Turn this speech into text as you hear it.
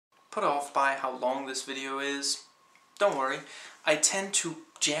put off by how long this video is, don't worry. I tend to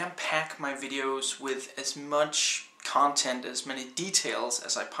jam-pack my videos with as much content, as many details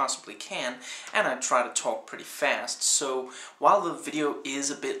as I possibly can, and I try to talk pretty fast. So while the video is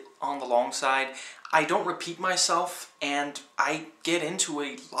a bit on the long side, I don't repeat myself, and I get into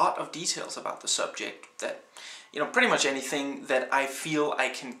a lot of details about the subject that, pretty much anything that I feel I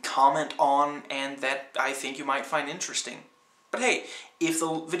can comment on and that I think you might find interesting. But hey, if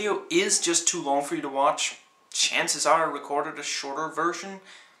the video is just too long for you to watch, chances are I recorded a shorter version,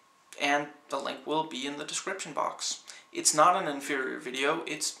 and the link will be in the description box. It's not an inferior video,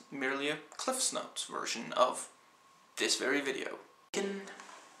 it's merely a Cliff's Notes version of this very video.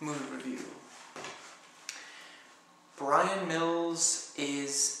 Movie review. Brian Mills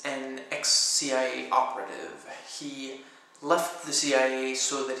is an ex-CIA operative. He left the CIA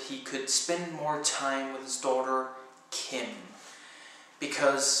so that he could spend more time with his daughter, Kim,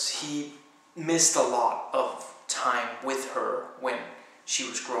 because he missed a lot of time with her when she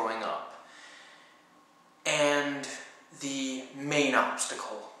was growing up. And the main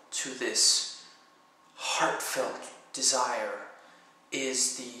obstacle to this heartfelt desire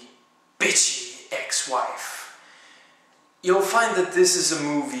is the bitchy ex-wife. You'll find that this is a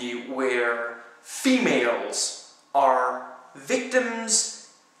movie where females are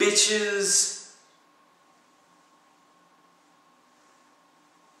victims, bitches,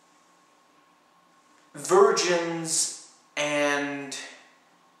 virgins, and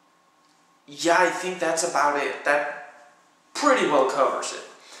yeah, I think that's about it. That pretty well covers it.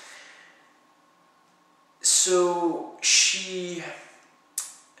 So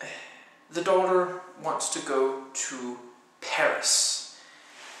the daughter wants to go to Paris,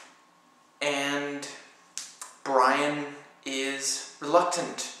 and Brian is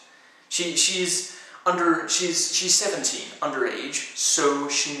reluctant. She's 17, underage, so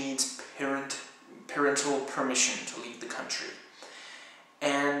she needs parental permission to leave the country.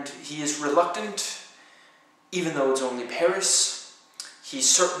 And he is reluctant, even though it's only Paris. He's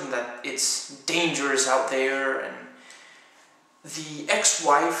certain that it's dangerous out there, and the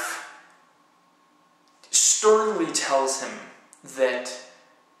ex-wife sternly tells him that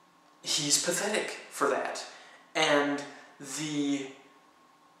he's pathetic for that. And the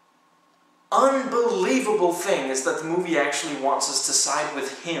unbelievable thing is that the movie actually wants us to side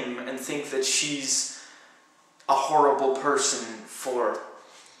with him and think that she's a horrible person for...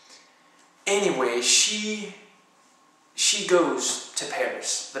 Anyway, she goes to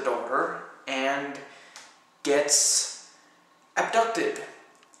Paris, the daughter, and gets abducted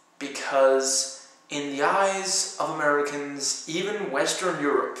because in the eyes of Americans, even Western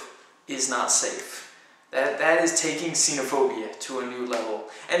Europe is not safe. That is taking xenophobia to a new level.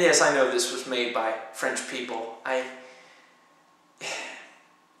 And yes, I know this was made by French people. I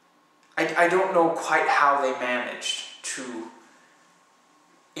don't know quite how they managed to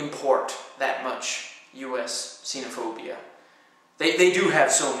import that much US xenophobia. They do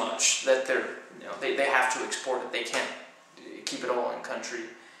have so much that they have to export it. They can't keep it all in country.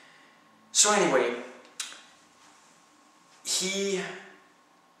 So anyway, he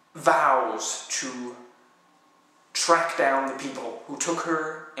vows to track down the people who took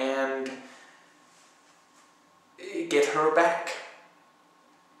her and get her back.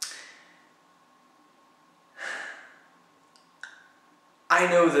 I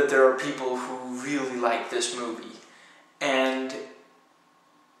know that there are people who really like this movie, and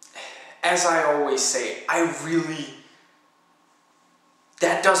as I always say,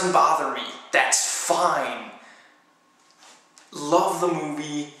 that doesn't bother me. That's fine. Love the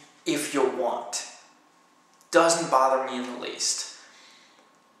movie if you want. Doesn't bother me in the least.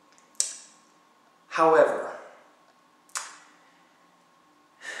 However,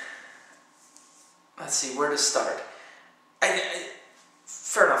 let's see where to start.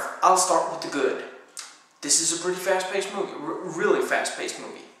 Fair enough, I'll start with the good. This is a pretty fast-paced movie, really fast-paced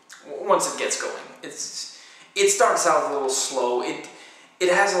movie. Once it gets going, it starts out a little slow. It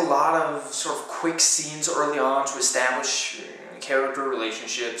has a lot of sort of quick scenes early on to establish character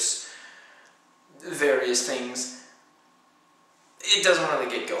relationships, various things. It doesn't really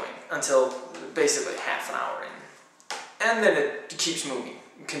get going until basically half an hour in. And then it keeps moving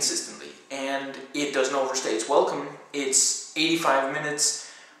consistently. And it doesn't overstay its welcome. It's 85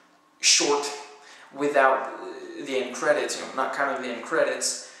 minutes short without the end credits, not counting the end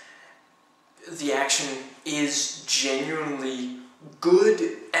credits. The action is genuinely good,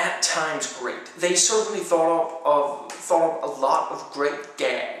 at times great. They certainly thought up a lot of great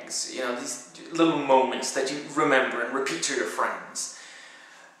gags, these little moments that you remember and repeat to your friends.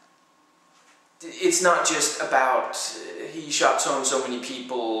 it's not just about he shot so and so many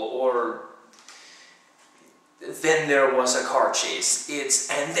people, or then there was a car chase. It's,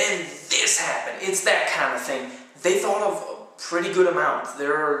 and then this happened. It's that kind of thing. They thought of a pretty good amount.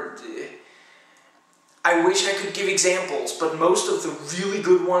 There are, I wish I could give examples, but most of the really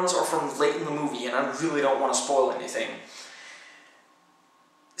good ones are from late in the movie, and I really don't want to spoil anything.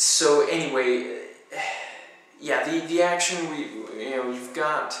 So anyway, yeah, the action, you've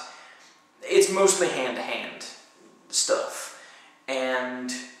got, it's mostly hand-to-hand stuff,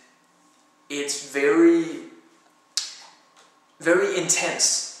 and it's very, very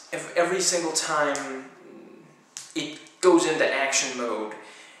intense. Every single time it goes into action mode,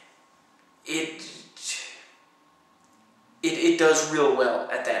 it does real well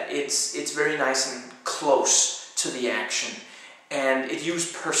at that. It's very nice and close to the action, and it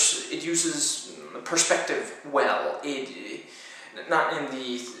uses perspective well. Not in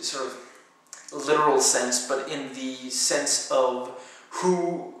the sort of literal sense, but in the sense of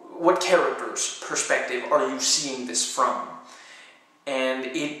what character's perspective are you seeing this from, and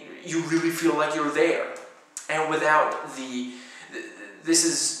you really feel like you're there. And without this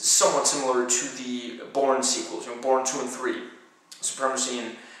is somewhat similar to the Bourne sequels, Bourne 2 and 3, Supremacy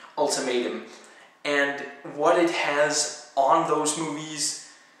and Ultimatum, and what it has on those movies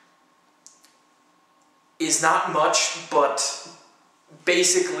is not much, but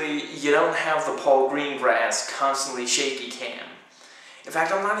basically you don't have the Paul Greengrass constantly shaky cam. In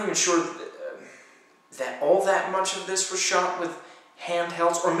fact, I'm not even sure that all that much of this was shot with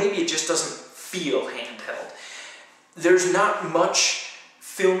handhelds, or maybe it just doesn't feel handheld. There's not much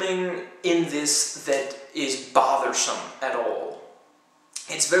filming in this that is bothersome at all.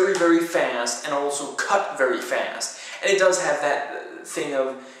 It's very, very fast, and also cut very fast. And it does have that thing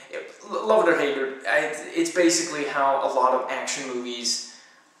of, love it or hate it, it's basically how a lot of action movies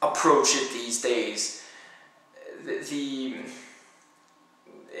approach it these days.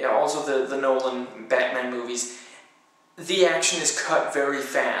 Also the Nolan Batman movies, the action is cut very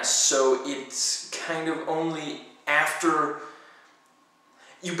fast, so it's kind of only after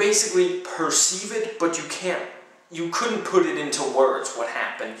you basically perceive it, but you couldn't put it into words what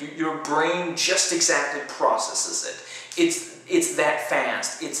happened. Your brain just exactly processes it. It's that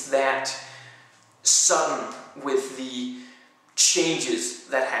fast, it's that sudden with the changes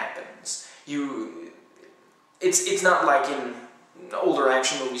that happens. It's not like in older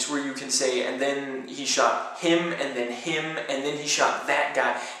action movies where you can say, and then he shot him, and then him, and then he shot that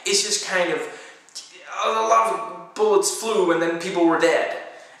guy. It's just kind of, a lot of bullets flew and then people were dead.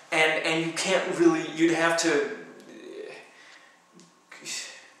 And you can't really, you'd have to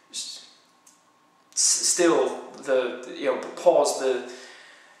pause the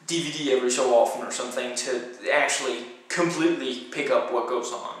DVD every so often or something to actually completely pick up what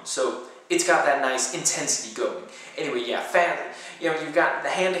goes on. So it's got that nice intensity going. Anyway, yeah, you've got the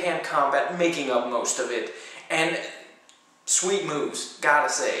hand-to-hand combat making up most of it, and sweet moves, gotta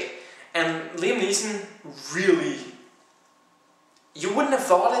say. And Liam Neeson really, you wouldn't have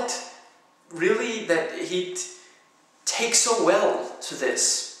thought it, really, that he'd take so well to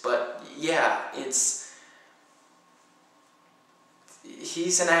this, but yeah,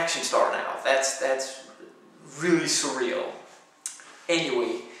 he's an action star now. That's really surreal.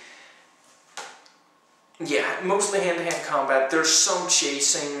 Anyway, yeah, mostly hand-to-hand combat. There's some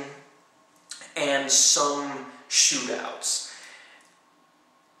chasing and some shootouts.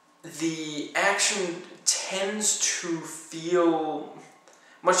 The action tends to feel,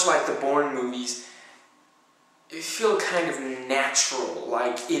 much like the Bourne movies, it feel kind of natural,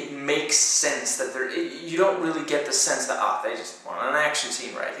 like it makes sense that you don't really get the sense that, they just want an action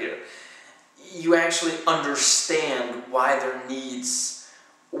scene right here. You actually understand why there needs,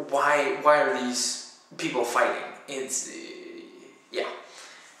 why are these people fighting. It's, yeah.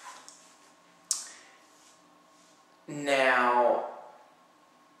 Now,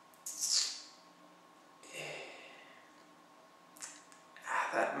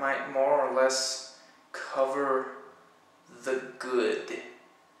 that might more or less cover the good,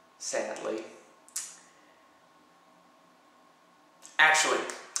 sadly. Actually,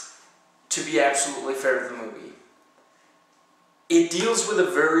 to be absolutely fair to the movie, it deals with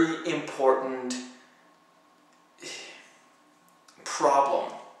a very important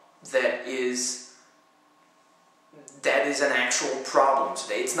problem that is an actual problem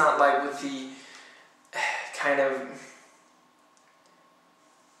today. It's not like with the kind of,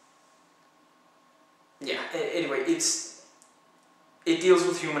 yeah, anyway, it deals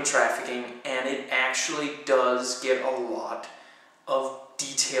with human trafficking, and it actually does get a lot of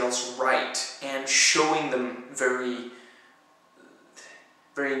details right, and showing them very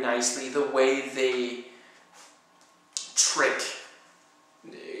very nicely the way they trick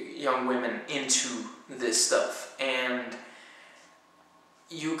young women into this stuff, and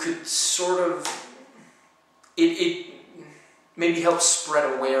you could sort of, it maybe helps spread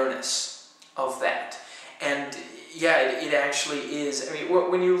awareness of that. And yeah, it actually is. I mean,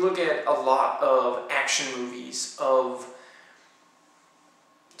 when you look at a lot of action movies of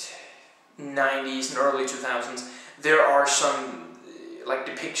 90s and early 2000s, there are some like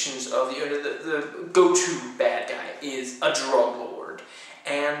depictions of the go-to bad guy is a drug lord,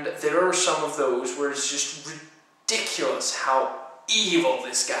 and there are some of those where it's just ridiculous how evil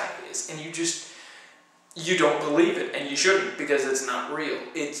this guy is, and you don't believe it, and you shouldn't, because it's not real.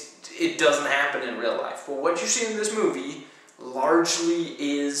 It doesn't happen in real life. But what you see in this movie largely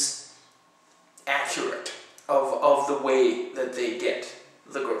is accurate of the way that they get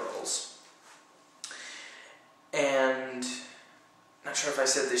the girls. And not sure if I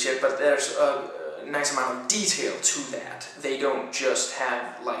said this yet, but there's a nice amount of detail to that. They don't just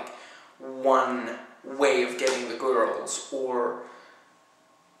have like one way of getting the girls, or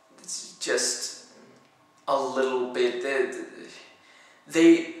it's just a little bit.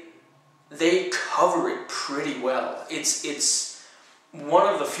 They cover it pretty well. It's one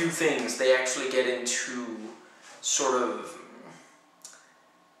of the few things they actually get into, sort of,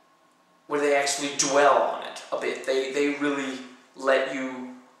 where they actually dwell on it a bit. They really let you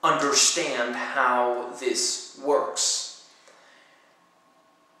understand how this works.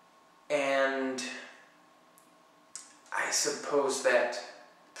 And I suppose that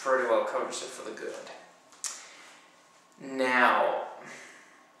pretty well covers it for the good. Now,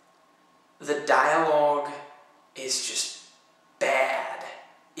 the dialogue is just bad.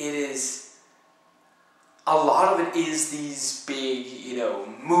 It is, a lot of it is these big,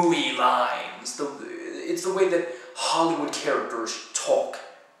 movie lines. It's the way that Hollywood characters talk.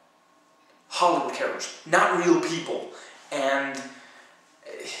 Hollywood characters, not real people. And,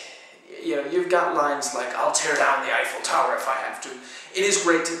 you've got lines like, "I'll tear down the Eiffel Tower if I have to." It is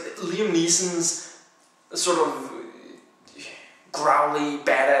great. Liam Neeson's sort of growly,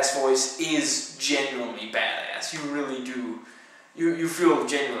 badass voice is genuinely badass. You really do. You feel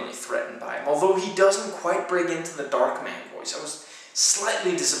genuinely threatened by him. Although he doesn't quite break into the Dark Man voice. I was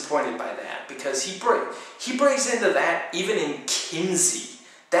slightly disappointed by that, because he breaks into that even in Kinsey.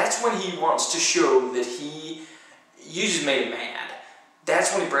 That's when he wants to show that you just made him mad.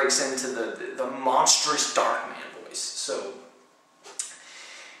 That's when he breaks into the monstrous Dark Man voice. So,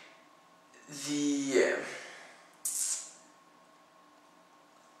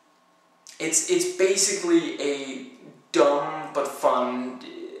 it's basically a dumb but fun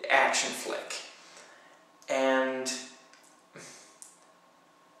action flick, and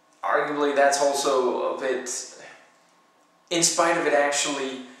arguably that's also a bit, in spite of it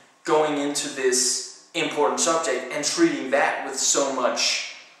actually going into this important subject and treating that with so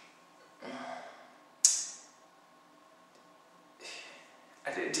much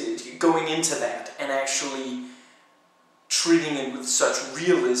going into that and actually treating it with such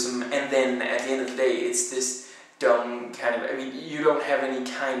realism, and then at the end of the day it's this dumb kind of, you don't have any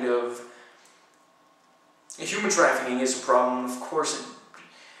kind of, human trafficking is a problem, of course.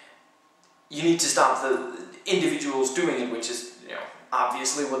 You need to stop the individuals doing it, which is,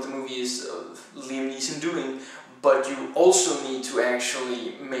 obviously what the movie is Liam Neeson doing, but you also need to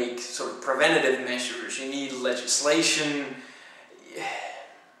actually make sort of preventative measures. You need legislation.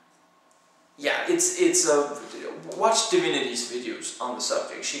 Yeah, it's watch Divinity's videos on the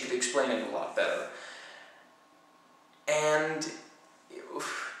subject. She could explain it a lot better. And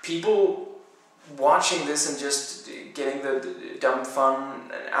people watching this and just getting the dumb fun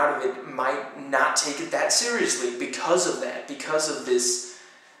out of it might not take it that seriously because of that, because of this.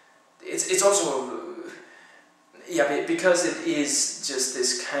 It's also, because it is just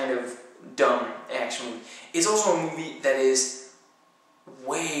this kind of dumb action movie. It's also a movie that is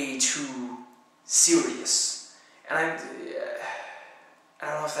way too serious. And I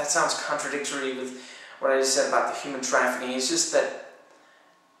don't know if that sounds contradictory with what I just said about the human trafficking. It's just that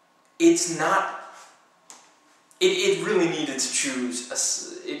it's not. It really needed to choose.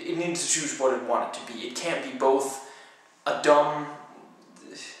 It needed to choose what it wanted to be. It can't be both a dumb,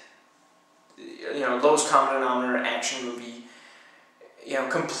 lowest common denominator action movie,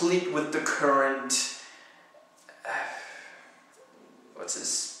 complete with the current. What's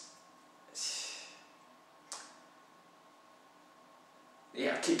his?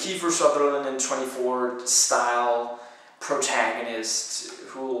 Yeah, Kiefer Sutherland in 24 style protagonist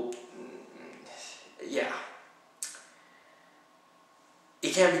who,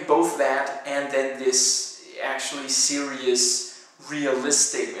 it can't be both that and then this actually serious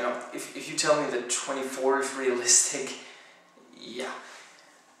realistic. You know, if you tell me that 24 is realistic, yeah.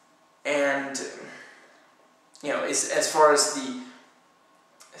 And you know, as far as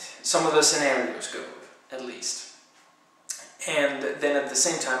some of the scenarios go, at least. And then at the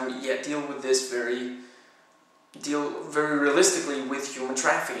same time, yeah, deal very realistically with human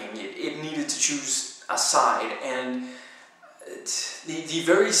trafficking. It needed to choose a side, and the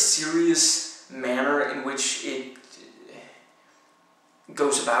very serious manner in which it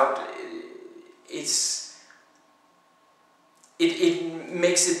goes about, it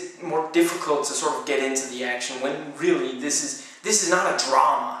makes it more difficult to sort of get into the action, when really this is not a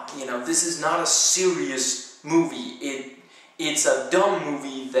drama, you know, this is not a serious movie. It's a dumb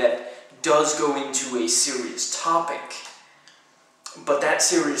movie that does go into a serious topic, but that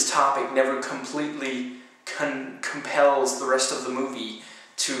serious topic never completely compels the rest of the movie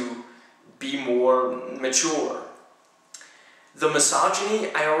to be more mature. The misogyny,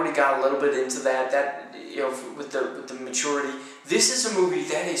 I already got a little bit into that you know, with the maturity. This is a movie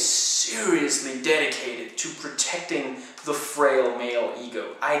that is seriously dedicated to protecting the frail male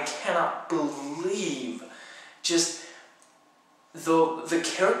ego. I cannot believe just the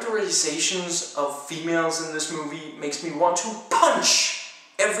characterizations of females in this movie makes me want to punch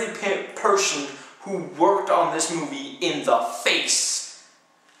every person who worked on this movie in the face.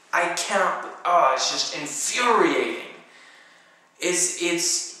 I cannot, it's just infuriating.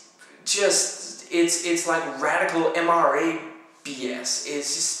 It's like radical MRA BS.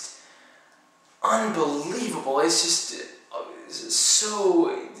 It's just unbelievable. It's just so,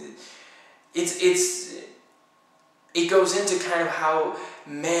 it goes into kind of how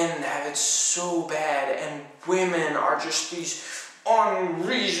men have it so bad and women are just these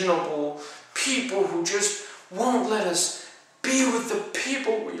unreasonable people who just won't let us be with the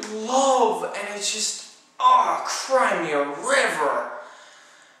people we love, and it's just, cry me a river,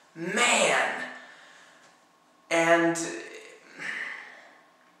 man. And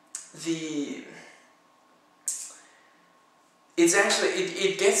it's actually,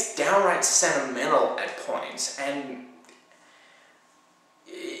 it gets downright sentimental at points, and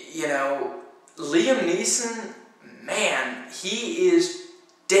you know, Liam Neeson, man, he is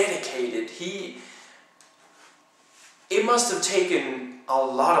dedicated. It must have taken a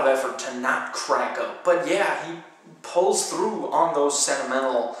lot of effort to not crack up, but yeah, he pulls through on those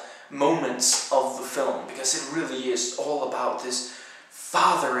sentimental moments of the film, because it really is all about this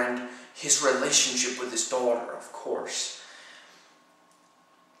father and his relationship with his daughter, of course.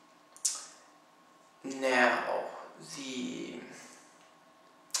 Now,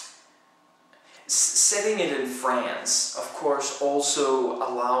 setting it in France, of course, also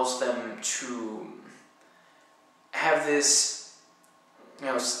allows them to have this, you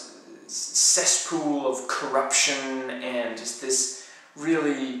know, cesspool of corruption and just this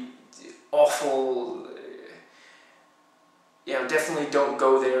really awful, you know, definitely don't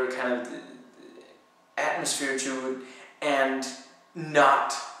go there kind of atmosphere to it, and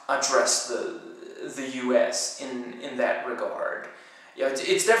not address the U.S. in that regard. Yeah,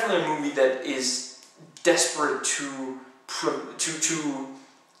 it's definitely a movie that is desperate to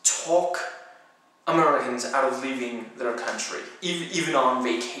talk Americans out of leaving their country, even on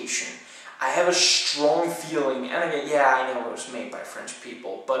vacation. I have a strong feeling, and again, yeah, I know it was made by French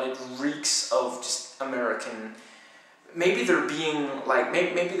people, but it reeks of just American. Maybe they're being like,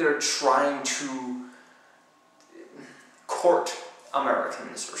 maybe they're trying to court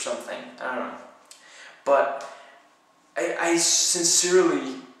Americans or something. I don't know, but I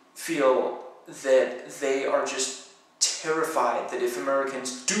sincerely feel that they are just terrified that if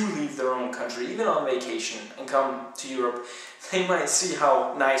Americans do leave their own country, even on vacation, and come to Europe, they might see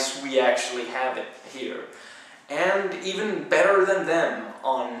how nice we actually have it here. And even better than them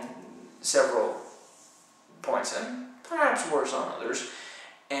on several points, and perhaps worse on others.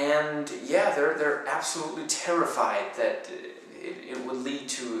 And yeah, they're absolutely terrified that it would lead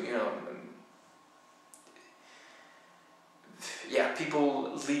to, you know, yeah,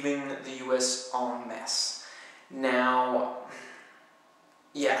 people leaving the U.S. en masse. Now,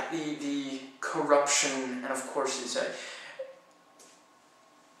 yeah, the corruption, and of course, is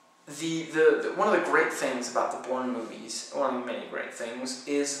one of the great things about the Bourne movies, one of the many great things,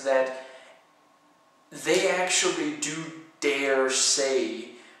 is that they actually do dare say,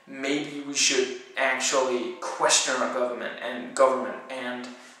 maybe we should actually question our government and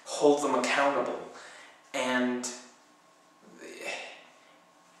hold them accountable. And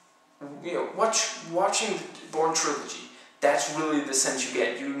you know, watching the Bourne trilogy, that's really the sense you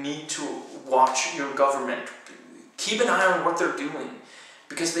get. You need to watch your government. Keep an eye on what they're doing,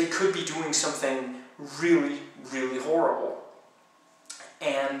 because they could be doing something really, really horrible.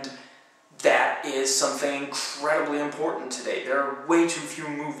 And that is something incredibly important today. There are way too few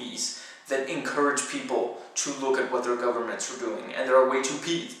movies that encourage people to look at what their governments are doing, and there are way too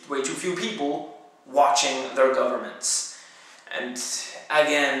few people watching their governments. And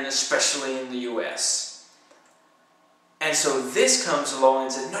again, especially in the US. And so this comes along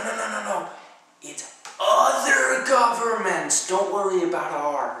and says, no, it's other governments, don't worry about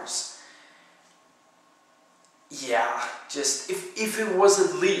ours. Yeah, just if it was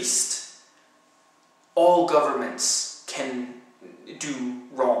at least all governments can do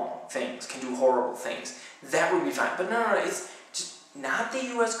wrong things, can do horrible things, that would be fine. But no, it's just not the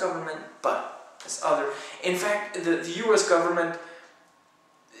US government, but this other. In fact, the US government,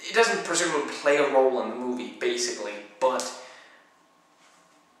 it doesn't particularly play a role in the movie, basically, but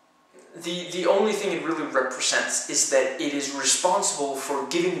the only thing it really represents is that it is responsible for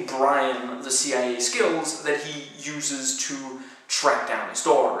giving Brian the CIA skills that he uses to track down his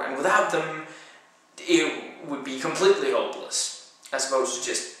daughter, and without them, it would be completely hopeless, as opposed to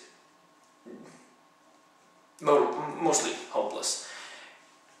just mostly hopeless.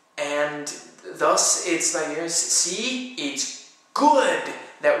 And thus, it's like, see, it's good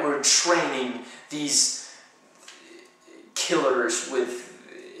that we're training these killers with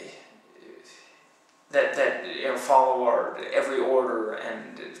that follow our every order,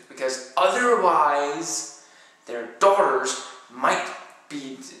 and because otherwise their daughters might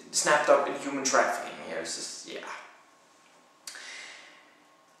be snapped up in human trafficking. It's just, yeah.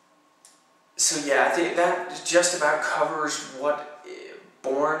 So yeah, I think that just about covers what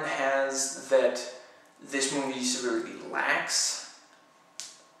Bourne has that this movie severely lacks.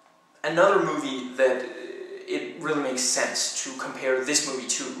 Another movie that it really makes sense to compare this movie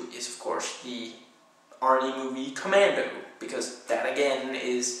to is, of course, the Arnie movie Commando, because that again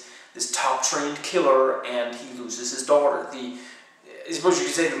is this top-trained killer and he loses his daughter. I suppose you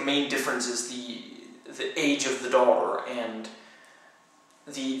could say the main difference is the age of the daughter and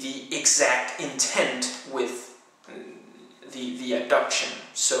the exact intent with the abduction.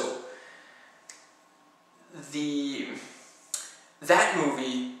 So that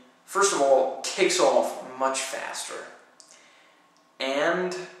movie, first of all, kicks off much faster,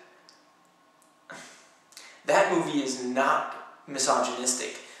 and that movie is not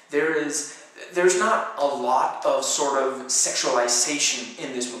misogynistic. There's not a lot of sort of sexualization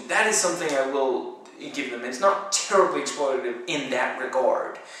in this movie. That is something I will give them. It's not terribly exploitative in that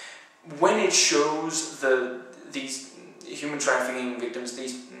regard. When it shows these human trafficking victims,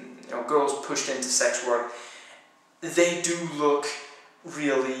 these girls pushed into sex work, they do look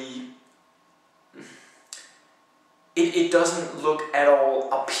really. It doesn't look at all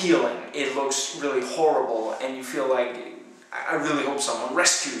appealing. It looks really horrible, and you feel like, I really hope someone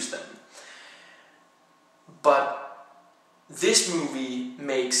rescues them. But this movie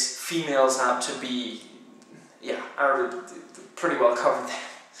makes females out to be, yeah, I already pretty well covered that.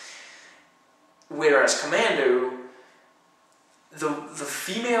 Whereas Commando, the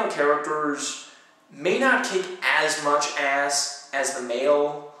female characters may not kick as much ass as the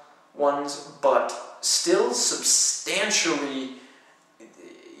male ones, but still substantially,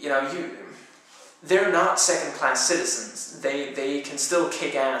 they're not second-class citizens. They can still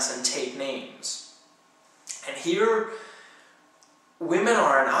kick ass and take names. And here, women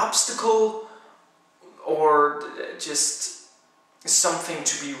are an obstacle or just something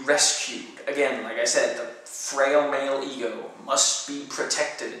to be rescued. Again, like I said, the frail male ego must be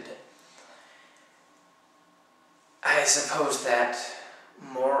protected. I suppose that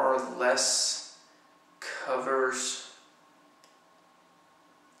more or less covers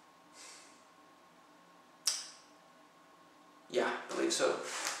I believe so.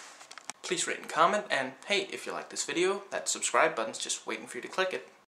 Please rate and comment, and hey, if you like this video, that subscribe button's just waiting for you to click it.